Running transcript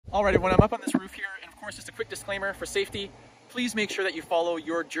Alright, when I'm up on this roof here, and of course just a quick disclaimer for safety, please make sure that you follow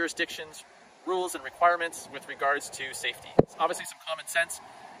your jurisdiction's rules and requirements with regards to safety. It's obviously some common sense,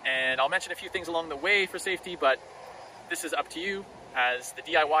 and I'll mention a few things along the way for safety, but this is up to you as the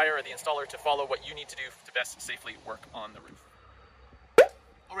DIYer or the installer to follow what you need to do to best safely work on the roof.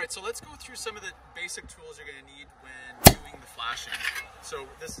 Alright, so let's go through some of the basic tools you're going to need when doing the flashing. So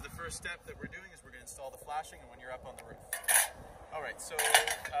this is the first step that we're doing, is we're going to install the flashing and when you're up on the roof. Alright, so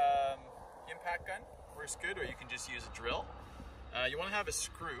impact gun works good, or you can just use a drill. You want to have a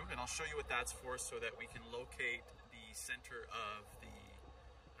screw, and I'll show you what that's for so that we can locate the center of the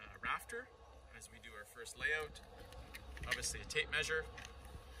rafter as we do our first layout. Obviously a tape measure.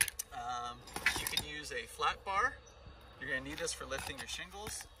 You can use a flat bar. You're going to need this for lifting your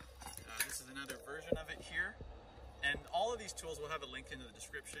shingles. This is another version of it here. And all of these tools will have a link in the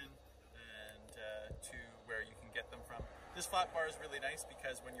description and to where you can get them from. This flat bar is really nice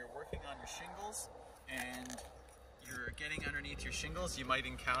because when you're working on your shingles and you're getting underneath your shingles, you might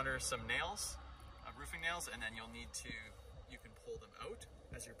encounter some nails, roofing nails, and then you can pull them out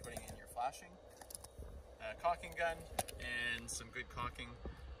as you're putting in your flashing. Caulking gun and some good caulking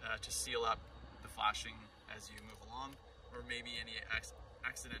to seal up the flashing as you move along, or maybe any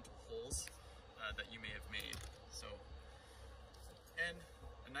accidental holes that you may have made. So, and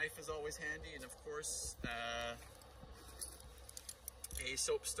a knife is always handy, and of course a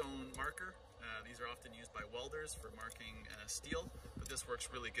soapstone marker. These are often used by welders for marking steel, but this works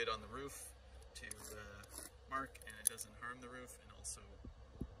really good on the roof to mark, and it doesn't harm the roof, and also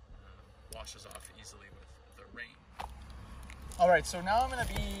washes off easily with the rain. Alright, so now I'm going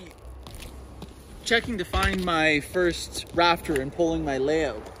to be checking to find my first rafter and pulling my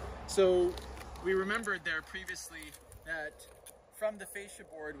layout. So we remembered there previously that from the fascia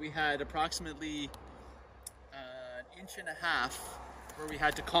board we had approximately an 1.5 inches where we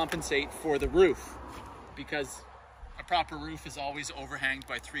had to compensate for the roof, because a proper roof is always overhanged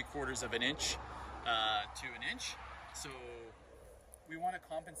by 3/4 of an inch to an inch. So we want to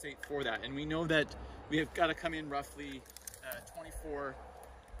compensate for that, and we know that we have got to come in roughly 24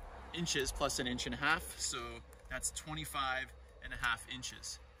 inches plus an 1.5 inches, so that's 25.5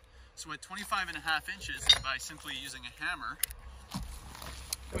 inches. So at 25.5 inches, by simply using a hammer,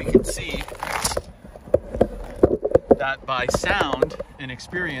 we can see that by sound and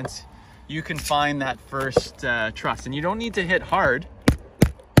experience, you can find that first truss, and you don't need to hit hard.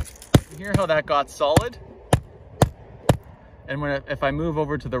 You hear how that got solid? And if I move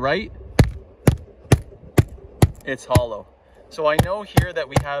over to the right, it's hollow. So I know here that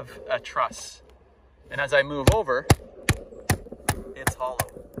we have a truss, and as I move over, it's hollow.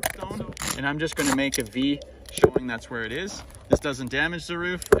 And I'm just going to make a V showing that's where it is. This doesn't damage the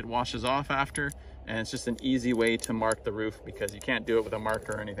roof, it washes off after, and it's just an easy way to mark the roof because you can't do it with a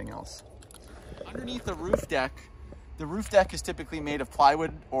marker or anything else. Underneath the roof deck is typically made of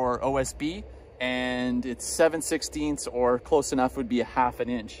plywood or OSB, and it's 7/16 or close enough would be 1/2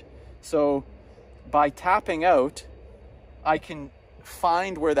 inch. So by tapping out, I can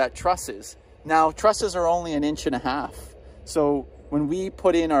find where that truss is. Now, trusses are only 1.5 inches. So when we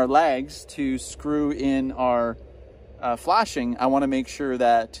put in our legs to screw in our flashing, I want to make sure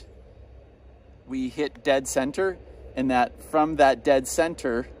that we hit dead center, and that from that dead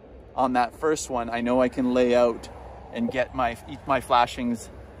center on that first one, I know I can lay out and get my flashings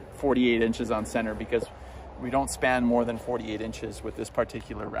 48 inches on center, because we don't span more than 48 inches with this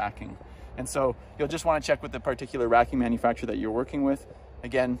particular racking. And so you'll just want to check with the particular racking manufacturer that you're working with.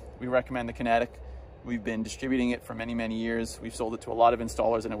 Again, we recommend the Kinetic. We've been distributing it for many, many years. We've sold it to a lot of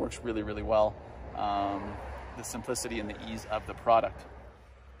installers, and it works really, really well. The simplicity and the ease of the product.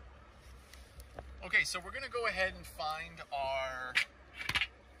 Okay, so we're going to go ahead and find our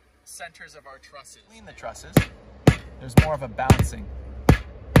centers of our trusses. Between the trusses, there's more of a bouncing.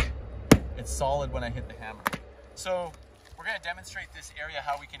 It's solid when I hit the hammer. So we're going to demonstrate this area,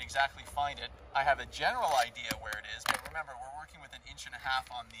 how we can exactly find it. I have a general idea where it is, but remember, we're working with 1.5 inches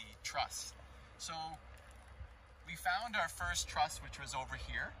on the truss. So we found our first truss, which was over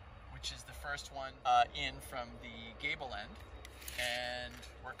here, which is the first one in from the gable end. And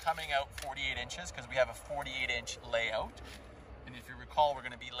we're coming out 48 inches because we have a 48-inch layout. And if you recall, we're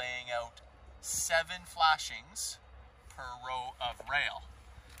going to be laying out 7 flashings per row of rail.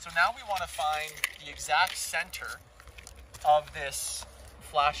 So now we want to find the exact center of this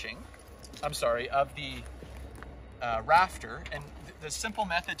flashing, of the rafter. And the simple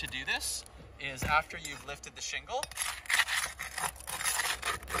method to do this is, after you've lifted the shingle,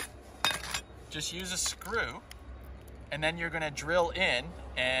 just use a screw, and then you're going to drill in,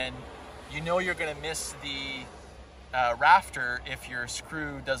 and you know you're going to miss the rafter if your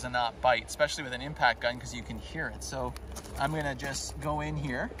screw does not bite, especially with an impact gun, because you can hear it. So I'm gonna just go in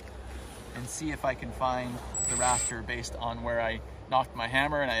here and see if I can find the rafter based on where I knocked my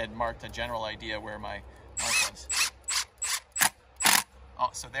hammer, and I had marked a general idea where my mark was. Oh,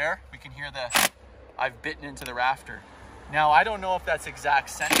 so there, we can hear I've bitten into the rafter. Now, I don't know if that's exact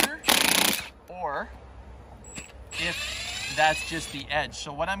center or if that's just the edge.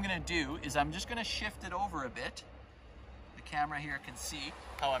 So what I'm gonna do is I'm just gonna shift it over a bit. The camera here can see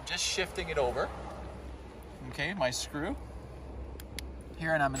how I'm just shifting it over. Okay, my screw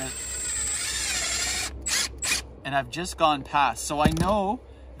here, and I've just gone past. So I know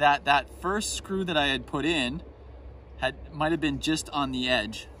that that first screw that I had put in might have been just on the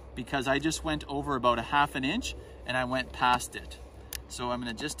edge, because I just went over about a ½ an inch and I went past it. So I'm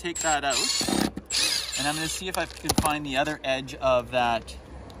gonna just take that out, and I'm gonna see if I can find the other edge of that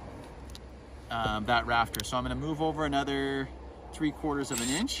that rafter. So I'm gonna move over another 3/4 of an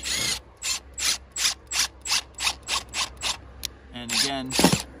inch. And again,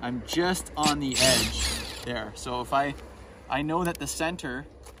 I'm just on the edge there. So if I know that the center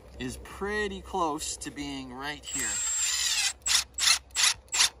is pretty close to being right here.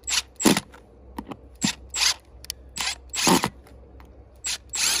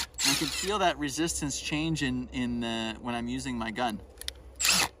 I can feel that resistance change in when I'm using my gun.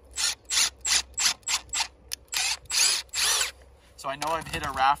 So I know I've hit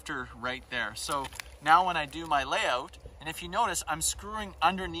a rafter right there. So now when I do my layout, and if you notice, I'm screwing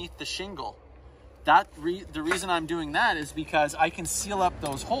underneath the shingle. The reason I'm doing that is because I can seal up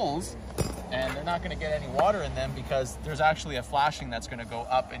those holes, and they're not going to get any water in them, because there's actually a flashing that's going to go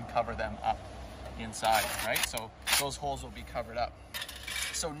up and cover them up inside, right? So those holes will be covered up.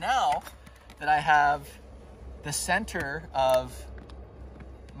 So now that I have the center of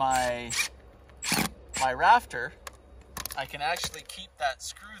my rafter, I can actually keep that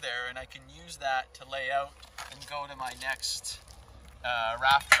screw there, and I can use that to lay out and go to my next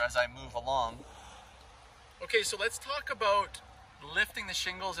rafter as I move along. Okay, so let's talk about lifting the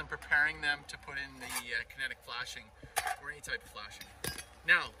shingles and preparing them to put in the kinetic flashing, or any type of flashing.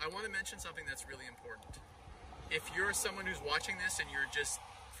 Now, I want to mention something that's really important. If you're someone who's watching this and you're just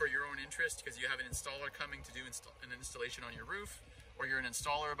for your own interest because you have an installer coming to do an installation on your roof, or you're an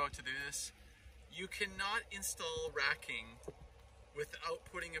installer about to do this, you cannot install racking without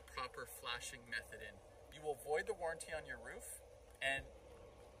putting a proper flashing method in. You will void the warranty on your roof, and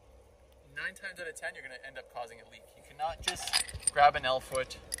 9 times out of 10, you're going to end up causing a leak. You cannot just grab an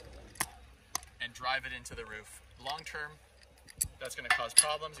L-foot and drive it into the roof. Long term, that's going to cause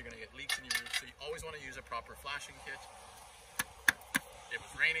problems. You're going to get leaks in your roof. So you always want to use a proper flashing kit. It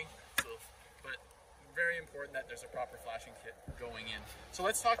was raining, but very important that there's a proper flashing kit going in. So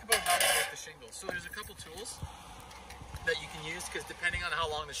let's talk about how to make the shingles. So there's a couple tools that you can use, because depending on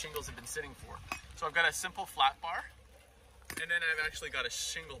how long the shingles have been sitting for. So I've got a simple flat bar, and then I've actually got a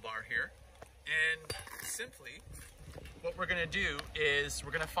shingle bar here. And simply, what we're gonna do is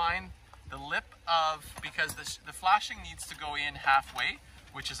we're gonna find the lip of, because the flashing needs to go in halfway,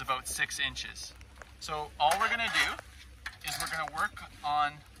 which is about 6 inches. So all we're gonna do is we're gonna work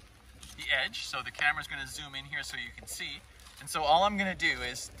on the edge. So the camera's gonna zoom in here so you can see. And so all I'm gonna do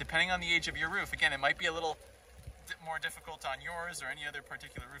is, depending on the age of your roof, again, it might be a little more difficult on yours or any other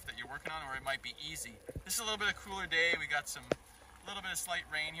particular roof that you're working on, or it might be easy. This is a little bit of a cooler day. We got a little bit of slight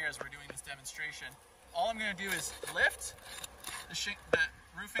rain here as we're doing this demonstration. All I'm going to do is lift the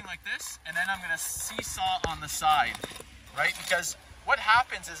roofing like this, and then I'm going to seesaw on the side, right? Because what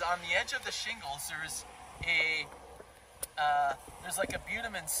happens is on the edge of the shingles, there's like a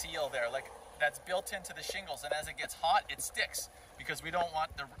bitumen seal there, like that's built into the shingles, and as it gets hot, it sticks, because we don't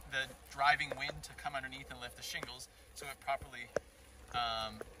want the driving wind to come underneath and lift the shingles, so it properly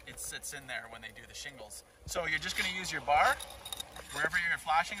it sits in there when they do the shingles. So you're just going to use your bar. Wherever your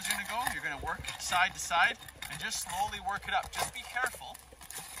flashing is going to go, you're going to work side to side and just slowly work it up. Just be careful.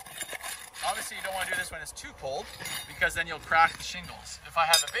 Obviously, you don't want to do this when it's too cold, because then you'll crack the shingles. If I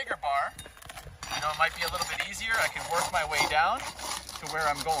have a bigger bar, it might be a little bit easier. I can work my way down to where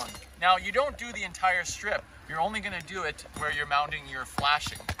I'm going. Now, you don't do the entire strip. You're only going to do it where you're mounting your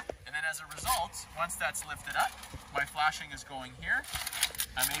flashing. And then as a result, once that's lifted up, my flashing is going here.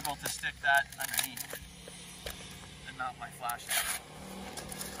 I'm able to stick that underneath. Not my flashing.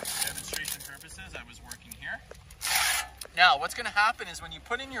 Demonstration purposes, I was working here. Now, what's going to happen is when you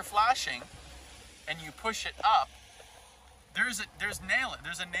put in your flashing and you push it up, there's a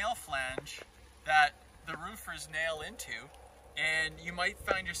nail flange that the roofers nail into, and you might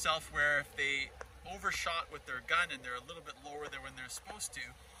find yourself where if they overshot with their gun and they're a little bit lower than when they're supposed to,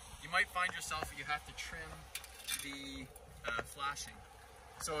 you might find yourself you have to trim the flashing.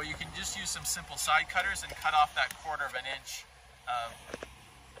 So you can just use some simple side cutters and cut off that 1/4 of an inch of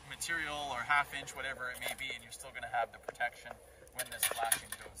material or 1/2 inch, whatever it may be, and you're still going to have the protection when this flashing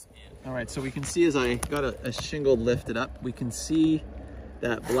goes in. All right, so we can see as I got a shingle lifted up, we can see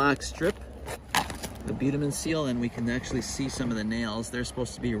that black strip, the bitumen seal, and we can actually see some of the nails. They're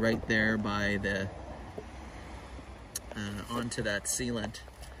supposed to be right there by the onto that sealant,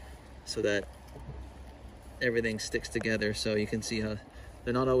 so that everything sticks together. So you can see how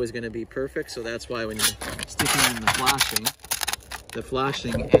they're not always going to be perfect, so that's why when you're sticking in the flashing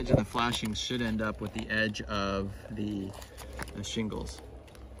edge of the flashing should end up with the edge of the shingles,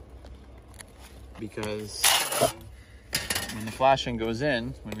 because when the flashing goes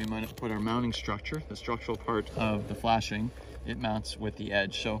in, when we put our mounting structure, the structural part of the flashing, it mounts with the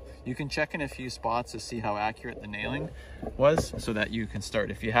edge. So you can check in a few spots to see how accurate the nailing was, so that you can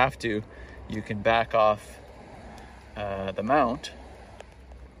start. If you have to, you can back off the mount,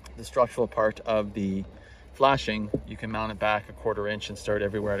 the structural part of the flashing. You can mount it back a 1/4 inch and start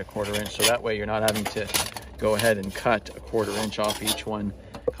everywhere at a 1/4 inch. So that way you're not having to go ahead and cut a 1/4 inch off each one,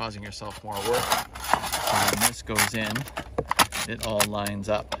 causing yourself more work. And when this goes in, it all lines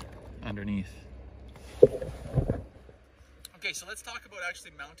up underneath. Okay, so let's talk about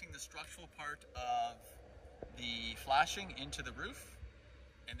actually mounting the structural part of the flashing into the roof,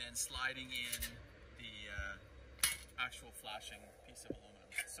 and then sliding in the actual flashing piece of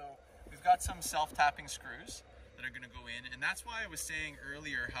aluminum. So we've got some self-tapping screws that are going to go in, and that's why I was saying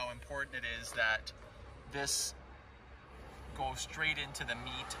earlier how important it is that this go straight into the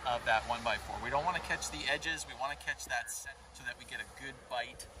meat of that 1x4. We don't want to catch the edges, we want to catch that center so that we get a good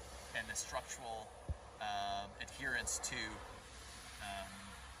bite and the structural adherence to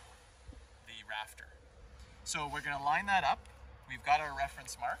the rafter. So we're going to line that up. We've got our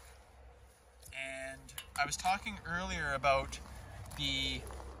reference mark, and I was talking earlier about the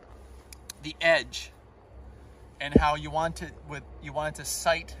edge and how you want to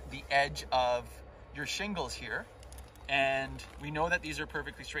sight the edge of your shingles here. And we know that these are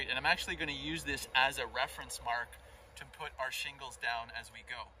perfectly straight, and I'm actually going to use this as a reference mark to put our shingles down as we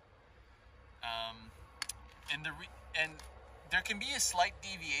go. And there can be a slight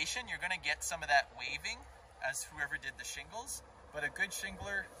deviation. You're going to get some of that waving as whoever did the shingles, but a good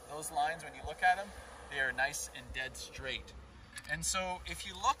shingler, those lines, when you look at them, they are nice and dead straight. And so if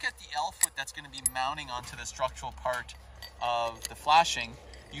you look at the L foot that's going to be mounting onto the structural part of the flashing,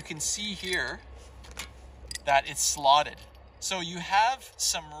 you can see here that it's slotted. So you have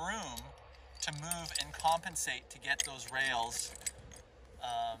some room to move and compensate to get those rails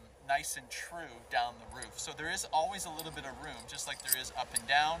nice and true down the roof. So there is always a little bit of room, just like there is up and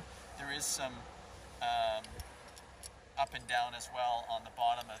down. There is some up and down as well on the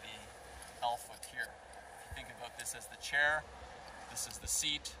bottom of the L foot here. Think about this as the chair, this is the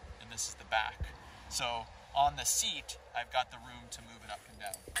seat, and this is the back. So on the seat, I've got the room to move it up and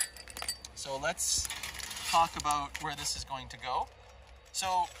down. So let's talk about where this is going to go.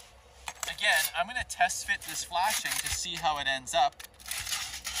 So again, I'm going to test fit this flashing to see how it ends up.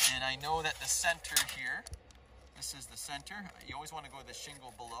 And I know that the center here, this is the center. You always want to go to the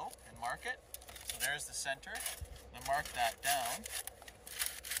shingle below and mark it. So there's the center. I'm going to mark that down.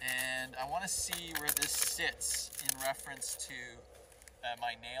 And I want to see where this sits in reference to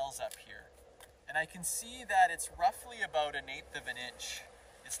my nails up here. And I can see that it's roughly about 1/8 of an inch.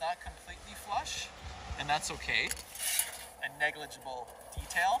 It's not completely flush, and that's okay. A negligible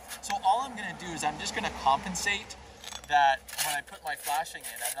detail. So all I'm going to do is I'm just going to compensate that when I put my flashing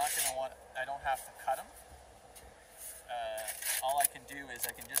in, I don't have to cut them. All I can do is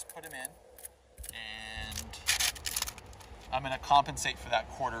I can just put them in, and I'm going to compensate for that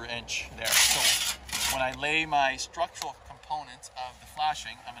 1/4 inch there. So when I lay my structural components of the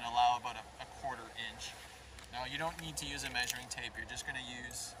flashing, I'm going to allow about a 1/4 inch. Now you don't need to use a measuring tape. You're just going to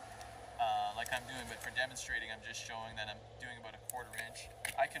use, like I'm doing, but for demonstrating, I'm just showing that I'm doing about a 1/4 inch.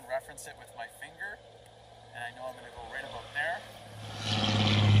 I can reference it with my finger, and I know I'm going to go right about there.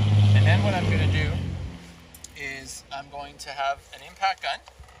 And then what I'm going to do is I'm going to have an impact gun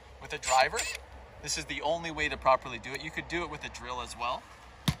with a driver. This is the only way to properly do it. You could do it with a drill as well.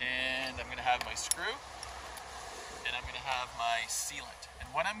 And I'm going to have my screw, and I'm going to have my sealant.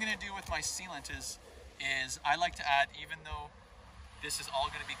 And what I'm going to do with my sealant is I like to add, even though this is all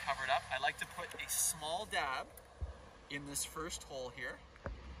going to be covered up, I like to put a small dab in this first hole here.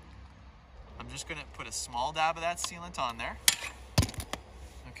 I'm just going to put a small dab of that sealant on there.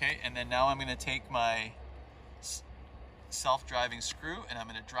 Okay, and then now I'm going to take my self-driving screw and I'm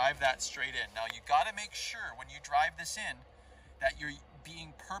going to drive that straight in. Now you got to make sure when you drive this in that you're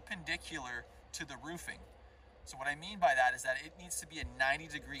being perpendicular to the roofing. So what I mean by that is that it needs to be a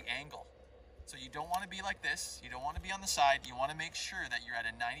 90-degree angle. So you don't want to be like this, you don't want to be on the side, you want to make sure that you're at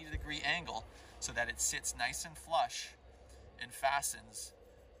a 90-degree angle so that it sits nice and flush and fastens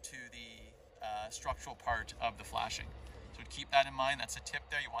to the structural part of the flashing. So keep that in mind, that's a tip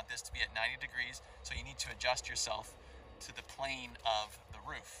there. You want this to be at 90 degrees, so you need to adjust yourself to the plane of the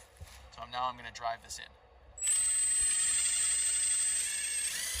roof. So now I'm going to drive this in.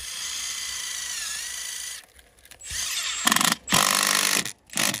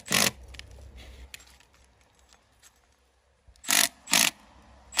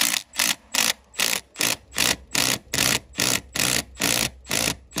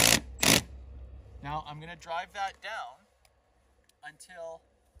 Now I'm going to drive that down until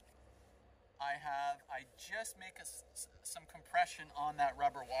I just make some compression on that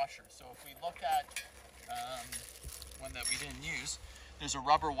rubber washer. So if we look at one that we didn't use, there's a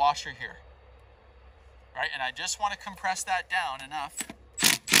rubber washer here, right? And I just want to compress that down enough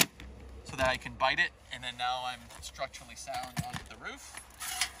so that I can bite it, and then now I'm structurally sound onto the roof.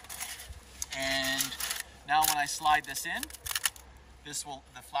 And now when I slide this in,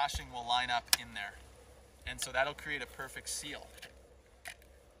 the flashing will line up in there. And so that'll create a perfect seal.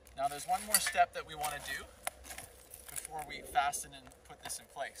 Now there's one more step that we want to do before we fasten and put this in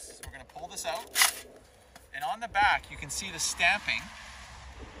place. So we're going to pull this out, and on the back you can see the stamping.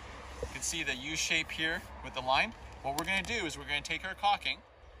 You can see the U shape here with the line. What we're going to do is we're going to take our caulking,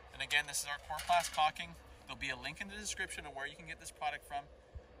 and again this is our Coreplast caulking. There'll be a link in the description of where you can get this product from.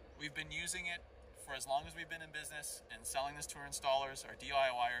 We've been using it for as long as we've been in business and selling this to our installers, our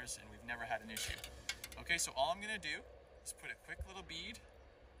DIYers, and we've never had an issue. Okay, so all I'm going to do is put a quick little bead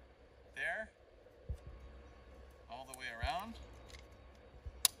there, all the way around,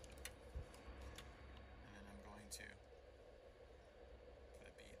 and then I'm going to put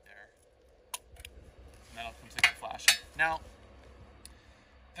a bead there, and that'll complete the flashing. Now,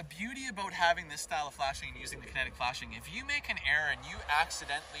 the beauty about having this style of flashing and using the Kinetic flashing, if you make an error and you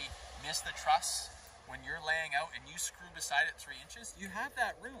accidentally miss the truss when you're laying out and you screw beside it 3 inches, you have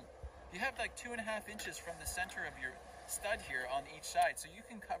that room. You have like 2.5 inches from the center of your stud here on each side, so you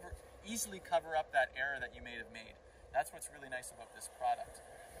can easily cover up that error that you may have made. That's what's really nice about this product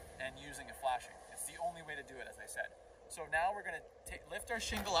and using a flashing. It's the only way to do it, as I said. So now we're going to lift our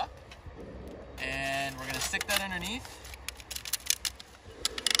shingle up, and we're going to stick that underneath,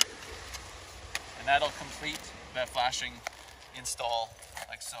 and that'll complete that flashing install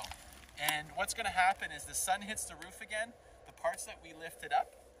like so. And what's going to happen is the sun hits the roof again, the parts that we lifted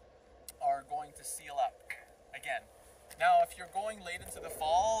up are going to seal up again. Now, if you're going late into the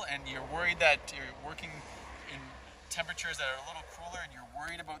fall and you're worried that you're working in temperatures that are a little cooler and you're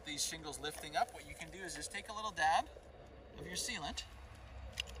worried about these shingles lifting up, what you can do is just take a little dab of your sealant,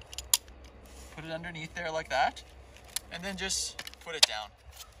 put it underneath there like that, and then just put it down.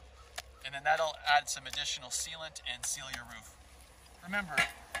 And then that'll add some additional sealant and seal your roof. Remember,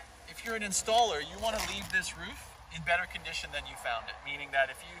 if you're an installer, you want to leave this roof in better condition than you found it, meaning that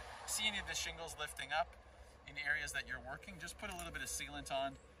if you see any of the shingles lifting up in areas that you're working, just put a little bit of sealant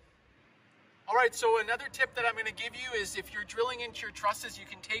on. All right, so another tip that I'm going to give you is if you're drilling into your trusses, you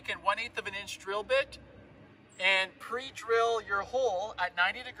can take an 1/8 of an inch drill bit and pre-drill your hole at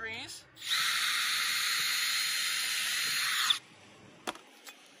 90 degrees.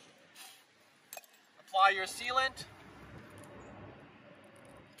 Apply your sealant.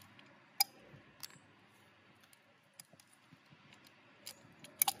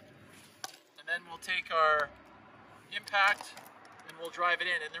 Then we'll take our impact and we'll drive it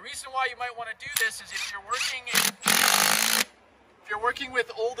in. And the reason why you might want to do this is if you're working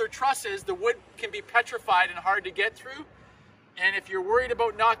with older trusses, the wood can be petrified and hard to get through. And if you're worried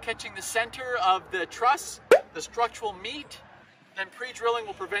about not catching the center of the truss, the structural meat, then pre-drilling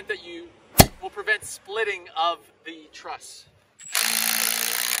will prevent splitting of the truss.